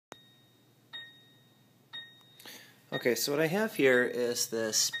Okay, so what I have here is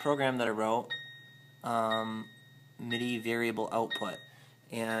this program that I wrote, Midi variable output,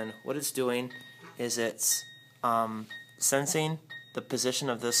 and what it's doing is it's sensing the position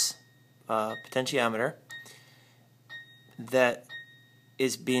of this potentiometer that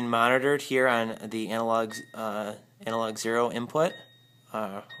is being monitored here on the analog 0 input,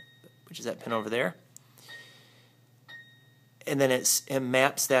 which is that pin over there, and then it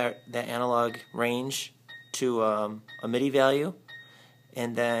maps that analog range to a Midi value,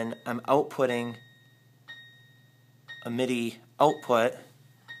 and then I'm outputting a Midi output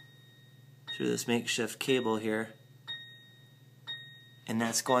through this makeshift cable here, and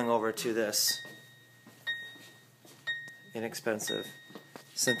that's going over to this inexpensive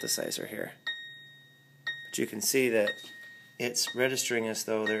synthesizer here. But you can see that it's registering as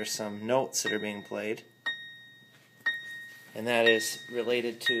though there's some notes that are being played, and that is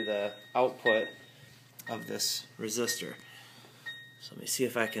related to the output of this resistor. So let me see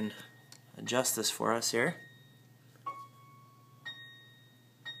if I can adjust this for us here.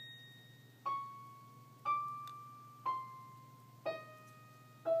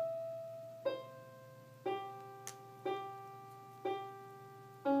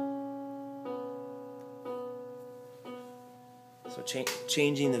 So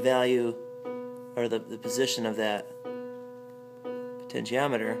changing the value or the position of that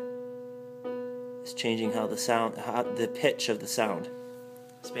potentiometer is changing how the pitch of the sound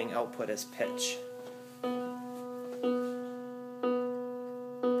is being output as pitch.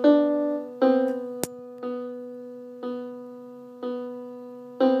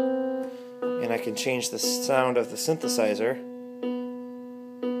 And I can change the sound of the synthesizer